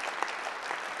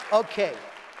 Okay,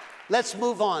 let's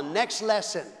move on. Next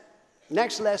lesson.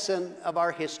 Next lesson of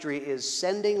our history is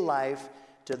sending life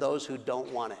to those who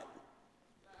don't want it.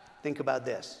 Think about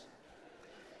this.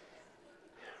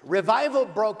 Revival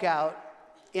broke out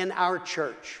in our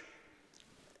church.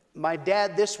 My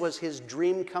dad, this was his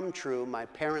dream come true. My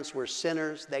parents were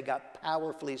sinners. They got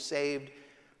powerfully saved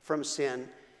from sin.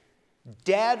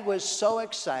 Dad was so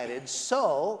excited,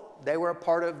 so they were a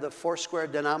part of the Foursquare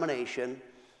denomination.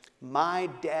 My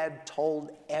dad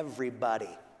told everybody.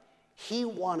 He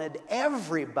wanted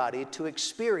everybody to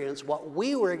experience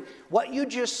what you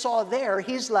just saw there.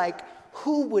 He's like,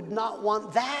 who would not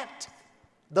want that?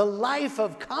 The life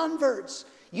of converts.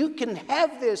 You can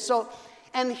have this.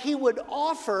 And he would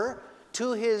offer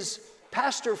to his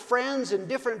pastor friends in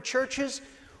different churches,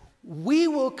 we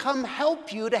will come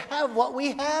help you to have what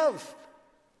we have.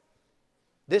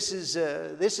 This is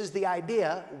the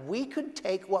idea. We could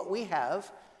take what we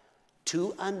have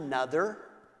to another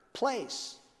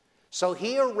place. So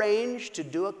he arranged to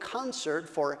do a concert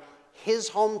for his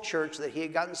home church that he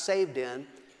had gotten saved in,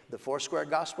 the Foursquare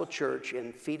Gospel Church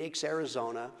in Phoenix,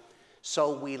 Arizona.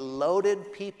 So we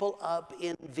loaded people up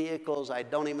in vehicles. I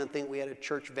don't even think we had a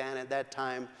church van at that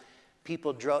time.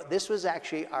 People drove. This was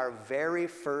actually our very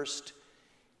first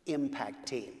impact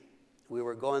team. We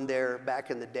were going there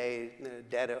back in the day.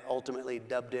 Dad ultimately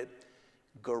dubbed it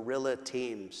Guerrilla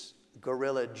Teams.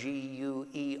 Guerrilla,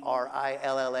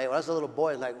 G-U-E-R-I-L-L-A. When I was a little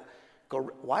boy, like,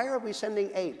 why are we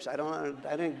sending apes? I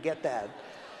didn't get that.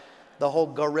 The whole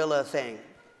guerrilla thing.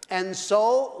 And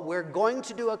so we're going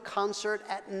to do a concert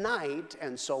at night.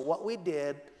 And so what we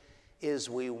did is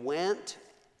we went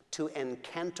to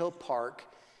Encanto Park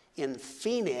in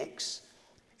Phoenix,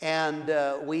 and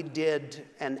we did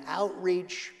an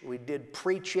outreach, we did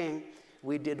preaching,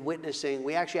 we did witnessing.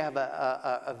 We actually have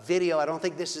a video. I don't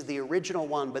think this is the original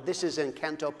one, but this is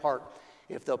Encanto Park.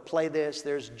 If they'll play this,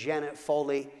 there's Janet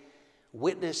Foley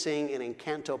witnessing in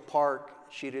Encanto Park.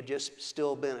 She'd have just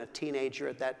still been a teenager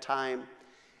at that time.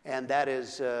 And that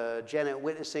is Janet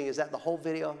witnessing. Is that the whole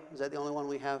video? Is that the only one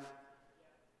we have?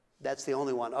 That's the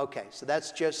only one. Okay, so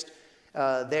that's just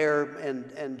there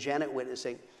and Janet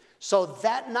witnessing. So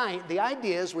that night, the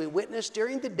idea is we witnessed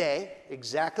during the day,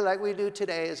 exactly like we do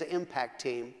today as an impact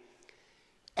team.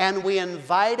 And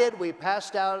we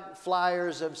passed out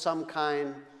flyers of some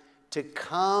kind to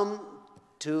come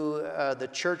to the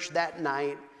church that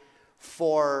night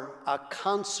for a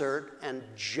concert. And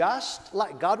just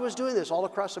like God was doing this all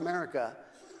across America,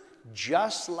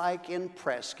 just like in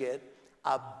Prescott,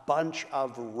 a bunch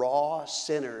of raw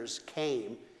sinners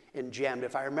came and jammed.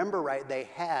 If I remember right, they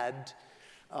had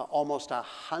almost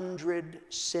 100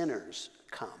 sinners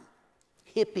come.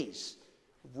 Hippies,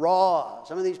 raw.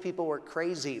 Some of these people were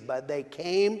crazy, but they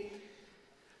came.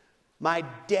 My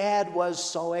dad was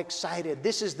so excited.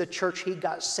 This is the church he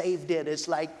got saved in. It's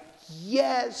like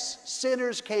Yes,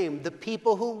 sinners came. The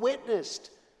people who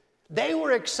witnessed, they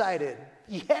were excited.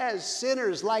 Yes,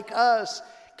 sinners like us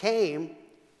came.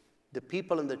 The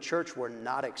people in the church were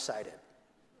not excited.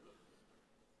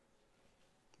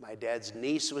 My dad's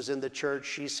niece was in the church.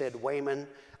 She said, Wayman,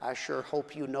 I sure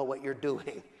hope you know what you're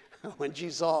doing. When she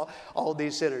saw all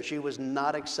these sinners, she was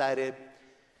not excited.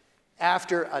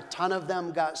 After a ton of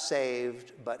them got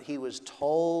saved, but he was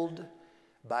told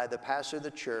by the pastor of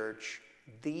the church,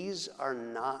 these are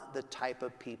not the type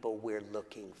of people we're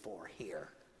looking for here.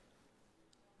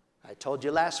 I told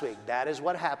you last week, that is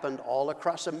what happened all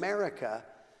across America.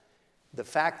 The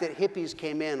fact that hippies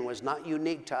came in was not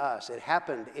unique to us. It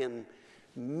happened in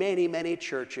many, many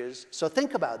churches. So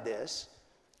think about this.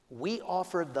 We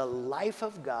offered the life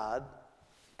of God,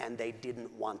 and they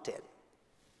didn't want it.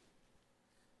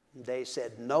 They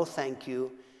said, no, thank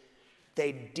you.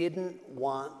 They didn't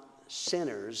want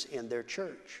sinners in their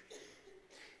church.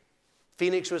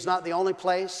 Phoenix was not the only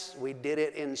place. We did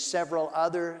it in several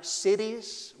other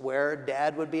cities where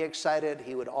Dad would be excited.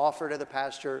 He would offer to the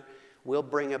pastor, we'll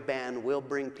bring a band, we'll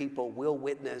bring people, we'll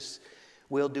witness,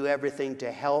 we'll do everything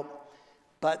to help.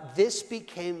 But this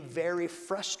became very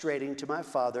frustrating to my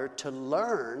father to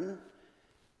learn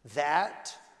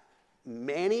that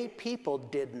many people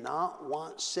did not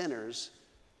want sinners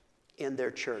in their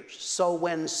church. So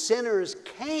when sinners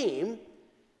came,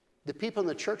 the people in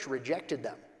the church rejected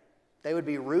them. They would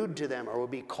be rude to them or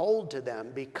would be cold to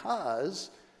them because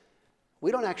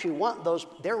we don't actually want those.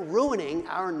 They're ruining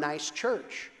our nice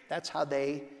church. That's how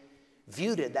they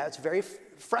viewed it. That's very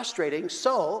frustrating.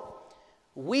 So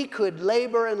we could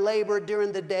labor and labor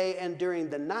during the day and during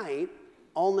the night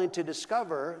only to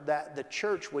discover that the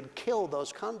church would kill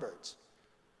those converts.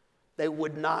 They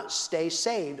would not stay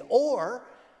saved. Or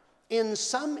in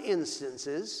some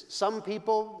instances, some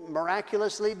people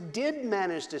miraculously did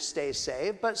manage to stay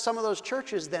saved, but some of those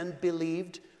churches then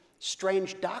believed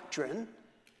strange doctrine.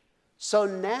 So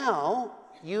now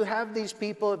you have these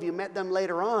people, if you met them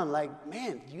later on, like,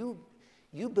 man,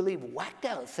 you believe whacked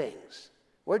out things.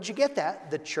 Where'd you get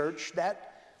that? The church that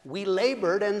we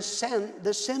labored and sent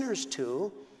the sinners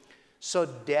to. So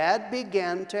Dad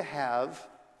began to have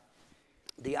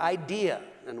the idea,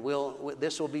 and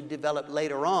this will be developed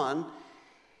later on.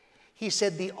 He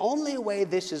said, the only way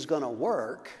this is going to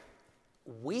work,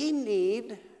 we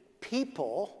need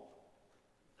people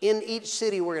in each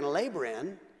city we're going to labor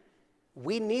in.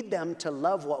 We need them to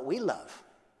love what we love,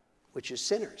 which is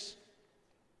sinners.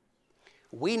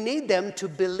 We need them to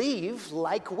believe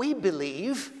like we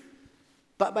believe.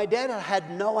 But my dad had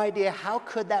no idea how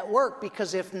could that work,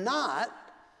 because if not,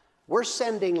 we're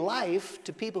sending life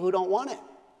to people who don't want it.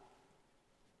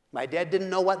 My dad didn't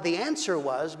know what the answer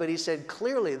was, but he said,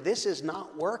 clearly this is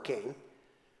not working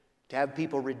to have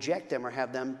people reject them or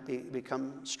have them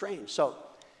become strange. So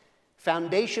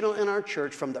foundational in our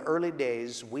church from the early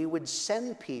days, we would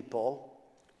send people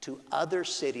to other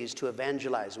cities to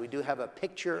evangelize. We do have a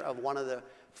picture of one of the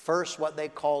first, what they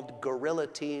called guerrilla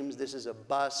teams. This is a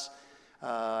bus.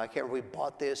 I can't remember if we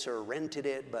bought this or rented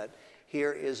it, but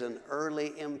here is an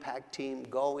early impact team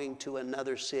going to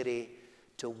another city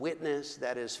to witness.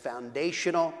 That is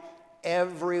foundational.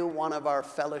 Every one of our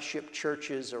fellowship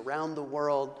churches around the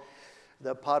world,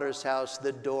 the Potters House,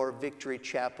 the Door, Victory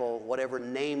Chapel, whatever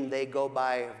name they go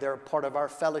by, they're part of our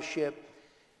fellowship.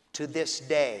 To this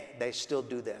day, they still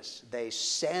do this. They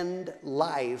send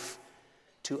life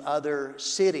to other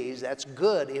cities. That's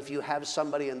good if you have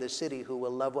somebody in the city who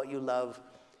will love what you love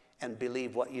and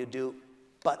believe what you do.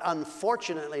 But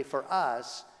unfortunately for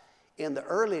us, in the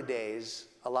early days,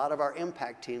 a lot of our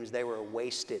impact teams, they were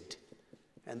wasted.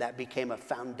 And that became a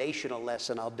foundational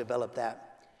lesson. I'll develop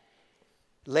that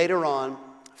later on.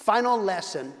 Final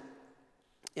lesson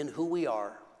in who we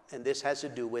are, and this has to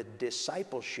do with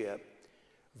discipleship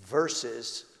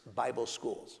versus Bible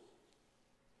schools.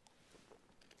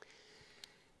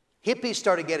 Hippies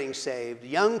started getting saved.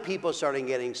 Young people started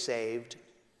getting saved.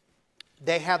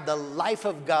 They have the life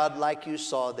of God like you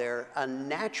saw there. A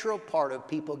natural part of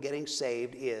people getting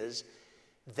saved is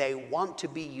they want to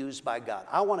be used by God.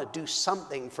 I want to do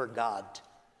something for God.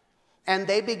 And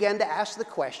they began to ask the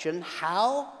question,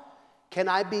 how can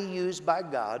I be used by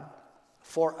God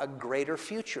for a greater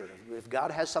future? If God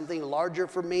has something larger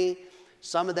for me,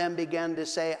 some of them began to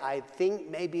say, I think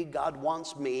maybe God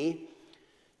wants me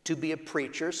to be a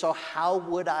preacher, so how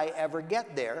would I ever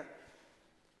get there?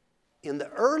 In the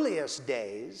earliest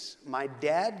days, my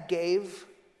dad gave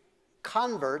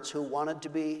converts who wanted to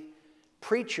be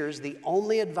preachers the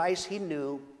only advice he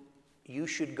knew: you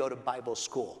should go to Bible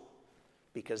school.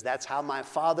 Because that's how my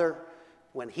father,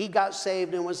 when he got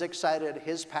saved and was excited,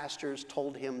 his pastors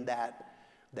told him that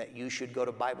that you should go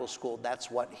to Bible school. That's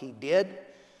what he did.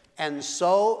 And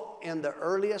so in the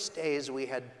earliest days, we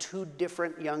had two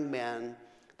different young men.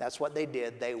 That's what they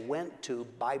did. They went to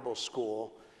Bible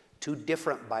school, two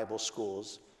different Bible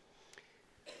schools.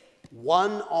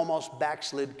 One almost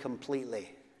backslid completely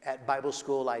at Bible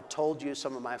school. I told you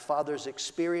some of my father's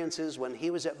experiences when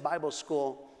he was at Bible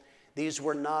school. These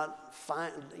were not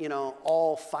fine,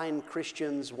 all fine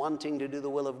Christians wanting to do the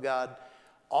will of God.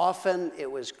 Often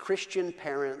it was Christian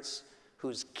parents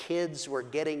whose kids were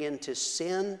getting into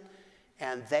sin,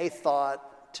 and they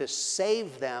thought, to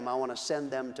save them, I want to send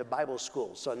them to Bible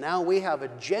school. So now we have a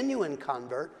genuine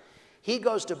convert. He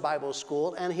goes to Bible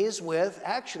school, and he's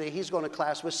going to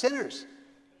class with sinners.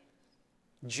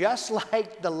 Just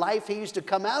like the life he used to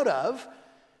come out of.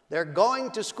 They're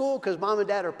going to school because mom and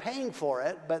dad are paying for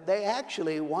it, but they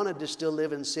actually wanted to still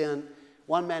live in sin.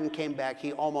 One man came back,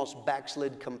 he almost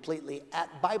backslid completely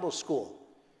at Bible school.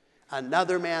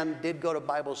 Another man did go to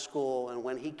Bible school, and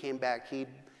when he came back, he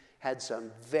had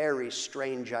some very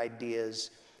strange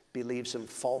ideas, believed some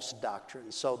false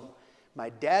doctrines. So my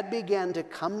dad began to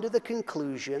come to the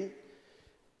conclusion,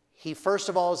 he first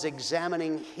of all is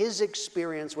examining his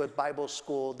experience with Bible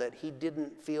school that he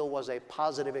didn't feel was a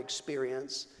positive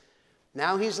experience.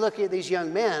 Now he's looking at these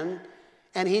young men,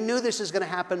 and he knew this is going to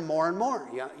happen more and more.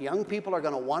 Young people are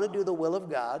going to want to do the will of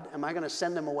God. Am I going to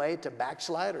send them away to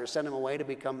backslide or send them away to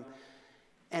become...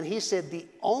 And he said, the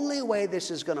only way this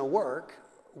is going to work,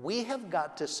 we have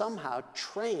got to somehow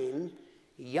train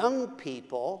young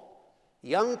people,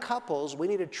 young couples, we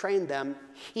need to train them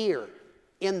here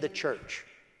in the church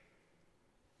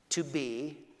to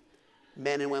be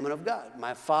men and women of God.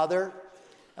 My father,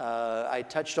 I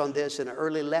touched on this in an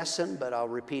early lesson, but I'll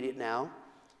repeat it now.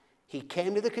 He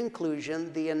came to the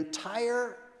conclusion the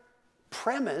entire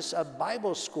premise of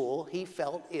Bible school, he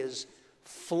felt, is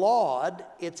flawed.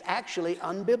 It's actually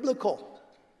unbiblical.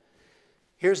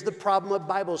 Here's the problem with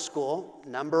Bible school.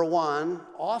 Number one,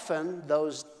 often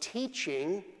those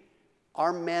teaching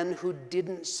are men who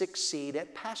didn't succeed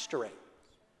at pastoring.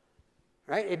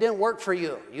 Right? It didn't work for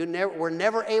you. You were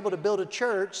never able to build a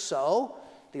church, so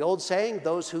the old saying,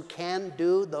 those who can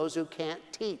do, those who can't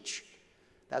teach.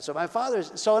 That's what my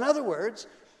father's. So in other words,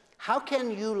 how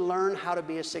can you learn how to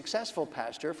be a successful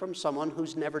pastor from someone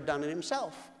who's never done it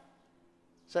himself?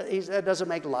 So that doesn't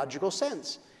make logical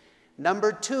sense.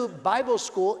 Number two, Bible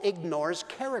school ignores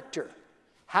character.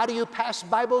 How do you pass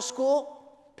Bible school?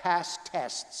 Pass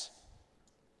tests.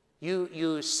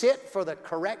 You sit for the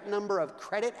correct number of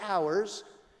credit hours.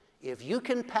 If you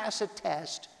can pass a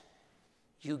test,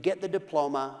 you get the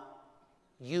diploma.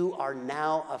 You are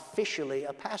now officially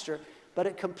a pastor. But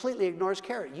it completely ignores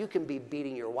character. You can be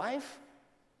beating your wife,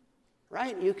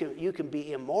 right? You can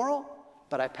be immoral,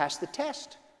 but I passed the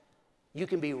test. You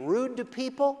can be rude to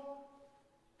people,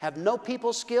 have no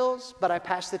people skills, but I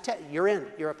passed the test. You're in.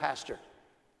 You're a pastor.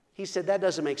 He said that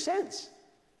doesn't make sense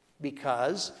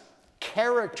because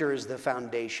character is the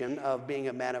foundation of being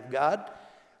a man of God.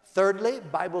 Thirdly,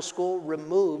 Bible school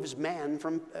removes man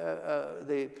from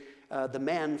the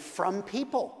man from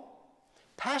people.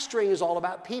 Pastoring is all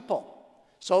about people.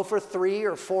 So for 3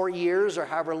 or 4 years or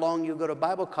however long you go to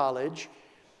Bible college,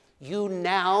 you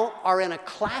now are in a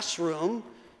classroom,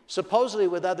 supposedly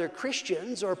with other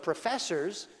Christians or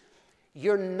professors.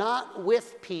 You're not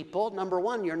with people. Number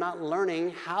one, you're not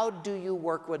learning how do you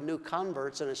work with new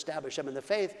converts and establish them in the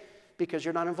faith because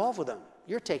you're not involved with them.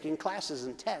 You're taking classes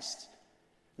and tests.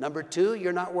 Number two,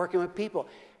 you're not working with people.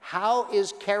 How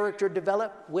is character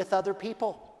developed with other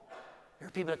people? There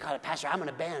are people that call it, Pastor, I'm in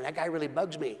a band. That guy really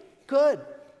bugs me. Good.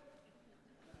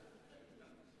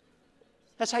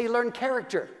 That's how you learn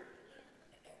character.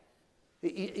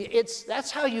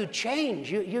 That's how you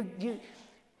change.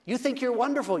 You think you're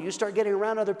wonderful. You start getting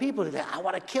around other people. I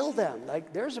want to kill them.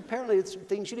 Like there's apparently some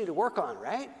things you need to work on,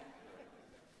 right?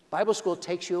 Bible school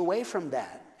takes you away from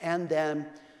that. And then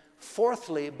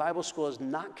fourthly, Bible school is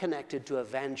not connected to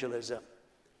evangelism.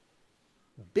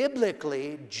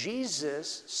 Biblically,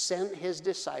 Jesus sent his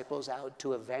disciples out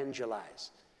to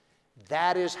evangelize.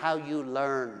 That is how you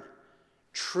learn,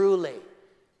 truly,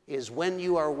 is when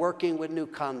you are working with new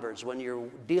converts, when you're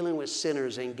dealing with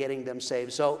sinners and getting them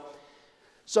saved. So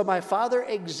my father,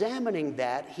 examining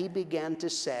that, he began to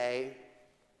say,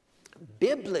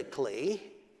 biblically,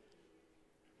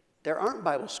 there aren't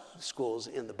Bible schools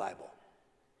in the Bible.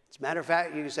 As a matter of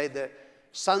fact, you can say the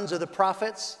sons of the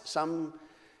prophets. Some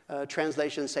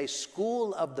translations say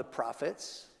school of the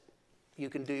prophets. You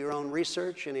can do your own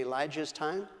research in Elijah's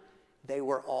time. They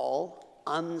were all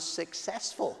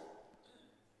unsuccessful.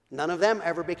 None of them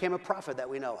ever became a prophet that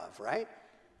we know of, right?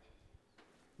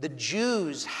 The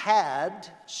Jews had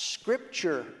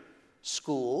scripture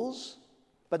schools,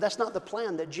 but that's not the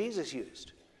plan that Jesus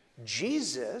used.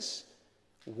 Jesus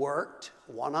worked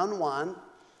one-on-one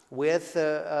with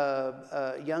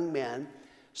young men.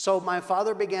 So my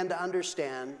father began to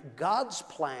understand God's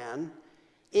plan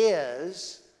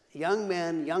is young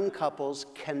men, young couples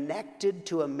connected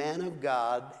to a man of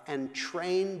God and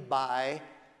trained by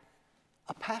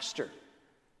a pastor.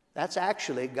 That's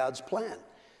actually God's plan.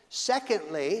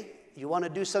 Secondly, you want to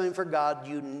do something for God,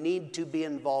 you need to be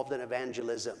involved in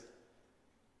evangelism.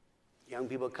 Young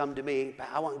people come to me,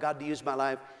 I want God to use my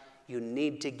life. You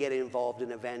need to get involved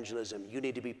in evangelism. You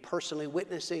need to be personally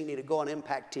witnessing. You need to go on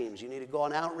impact teams. You need to go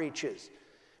on outreaches,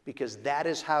 because that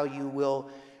is how you will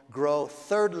grow.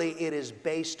 Thirdly, it is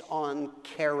based on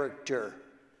character,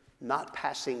 not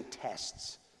passing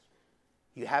tests.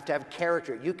 You have to have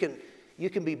character. You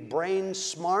can be brain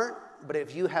smart, but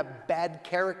if you have bad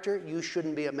character, you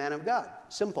shouldn't be a man of God.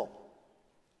 Simple.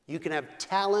 You can have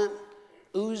talent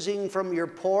oozing from your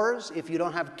pores. If you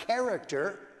don't have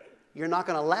character, you're not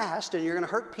going to last and you're going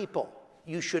to hurt people.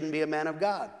 You shouldn't be a man of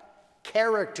God.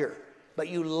 Character. But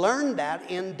you learn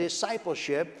that in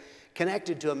discipleship,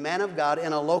 connected to a man of God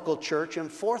in a local church.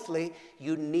 And fourthly,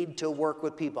 you need to work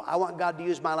with people. I want God to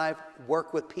use my life.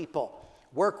 Work with people.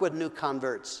 Work with new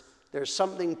converts. There's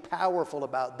something powerful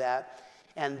about that.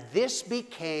 And this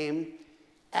became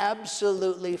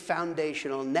absolutely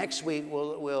foundational. Next week,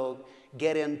 we'll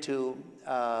get into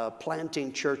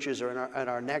planting churches, or in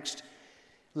our next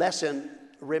lesson.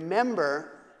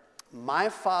 Remember, my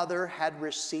father had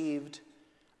received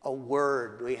a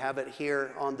word. We have it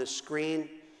here on the screen.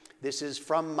 This is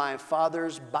from my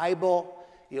father's Bible.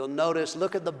 You'll notice,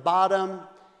 look at the bottom,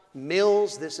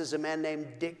 Mills. This is a man named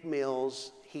Dick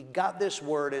Mills. He got this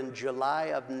word in July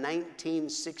of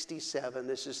 1967.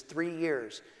 This is 3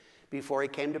 years before he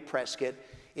came to Prescott.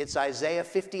 It's Isaiah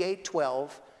 58:12.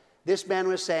 This man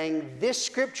was saying, this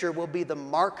scripture will be the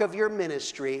mark of your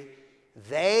ministry.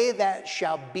 They that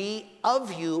shall be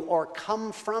of you or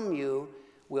come from you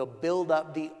will build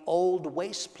up the old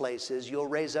waste places. You'll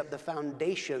raise up the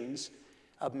foundations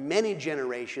of many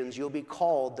generations. You'll be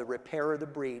called the repairer of the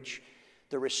breach,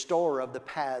 the restorer of the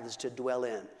paths to dwell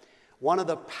in. One of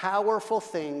the powerful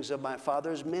things of my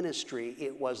father's ministry,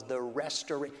 it was the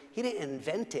restoration. He didn't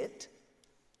invent it.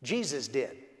 Jesus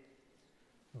did.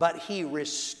 But he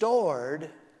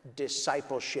restored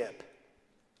discipleship.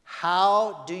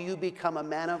 How do you become a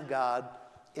man of God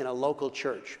in a local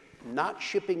church? Not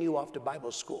shipping you off to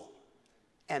Bible school.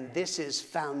 And this is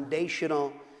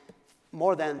foundational.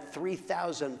 More than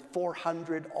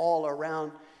 3,400 all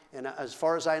around. And as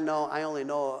far as I know, I only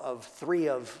know of 3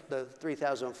 of the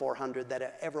 3,400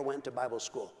 that ever went to Bible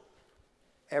school.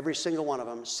 Every single one of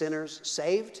them, sinners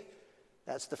saved.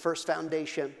 That's the first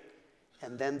foundation.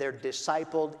 And then they're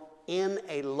discipled in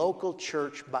a local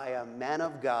church by a man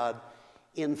of God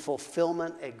in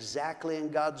fulfillment exactly in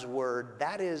God's word.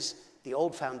 That is the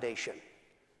old foundation.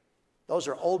 Those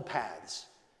are old paths.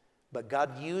 But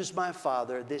God used my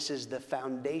father. This is the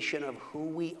foundation of who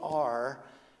we are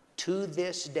to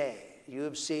this day. You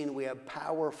have seen we have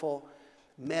powerful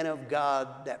men of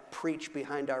God that preach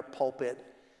behind our pulpit.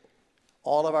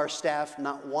 All of our staff,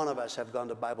 not one of us have gone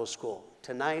to Bible school.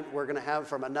 Tonight, we're going to have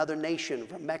from another nation,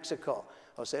 from Mexico.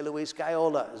 Jose Luis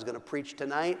Gayola is going to preach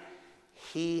tonight.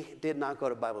 He did not go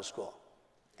to Bible school.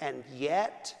 And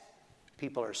yet,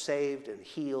 people are saved and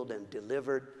healed and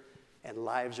delivered, and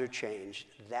lives are changed.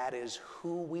 That is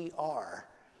who we are.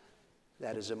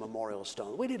 That is a memorial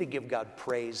stone. We need to give God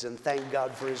praise and thank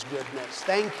God for his goodness.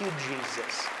 Thank you,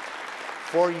 Jesus,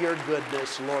 for your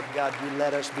goodness. Lord God, you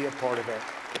let us be a part of it.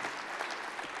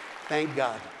 Thank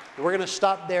God. We're going to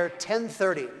stop there.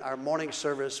 10:30, our morning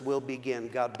service will begin.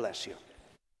 God bless you.